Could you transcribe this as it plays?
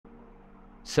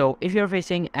So if you're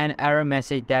facing an error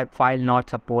message that file not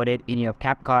supported in your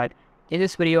CapCut, in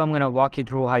this video I'm going to walk you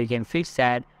through how you can fix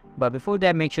that. But before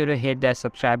that, make sure to hit that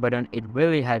subscribe button. It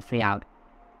really helps me out.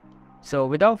 So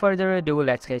without further ado,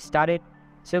 let's get started.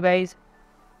 So guys,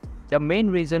 the main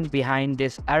reason behind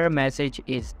this error message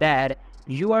is that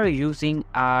you are using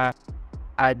a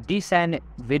decent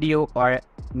video or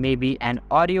maybe an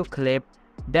audio clip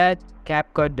that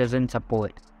CapCut doesn't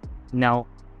support. Now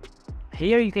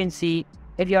here you can see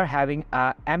if you're having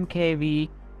a MKV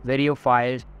video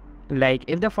files, like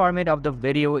if the format of the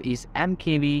video is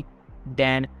MKV,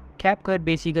 then CapCut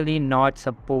basically not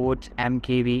supports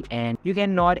MKV and you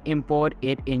cannot import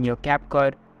it in your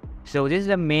CapCut. So this is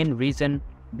the main reason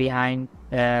behind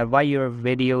why your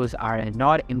videos are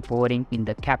not importing in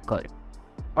the CapCut.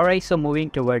 Alright, so moving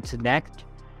towards next,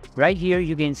 right here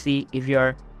you can see if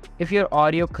your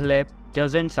audio clip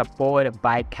doesn't support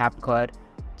by CapCut.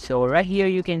 So right here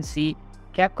you can see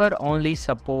CapCut only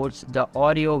supports the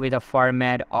audio with a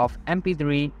format of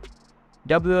MP3,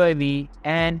 WAV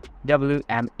and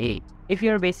WMA. If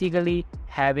you're basically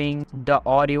having the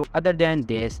audio other than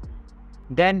this,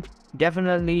 then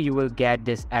definitely you will get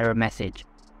this error message.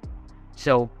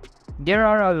 So there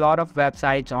are a lot of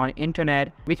websites on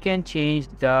internet which can change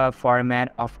the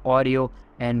format of audio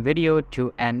and video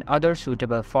to another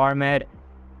suitable format.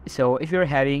 So if you're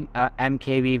having a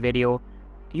MKV video,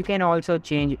 you can also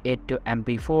change it to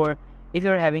MP4 if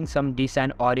you're having some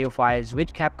decent audio files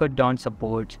which CapCut don't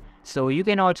support. So you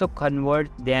can also convert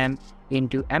them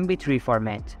into MP3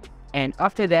 formats. And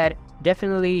after that,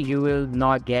 definitely you will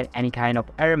not get any kind of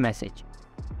error message.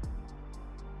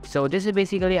 So this is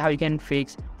basically how you can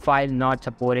fix file not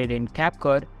supported in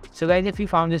CapCut. So guys, if you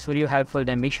found this video helpful,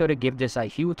 then make sure to give this a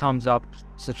huge thumbs up,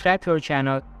 subscribe to our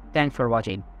channel. Thanks for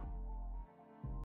watching.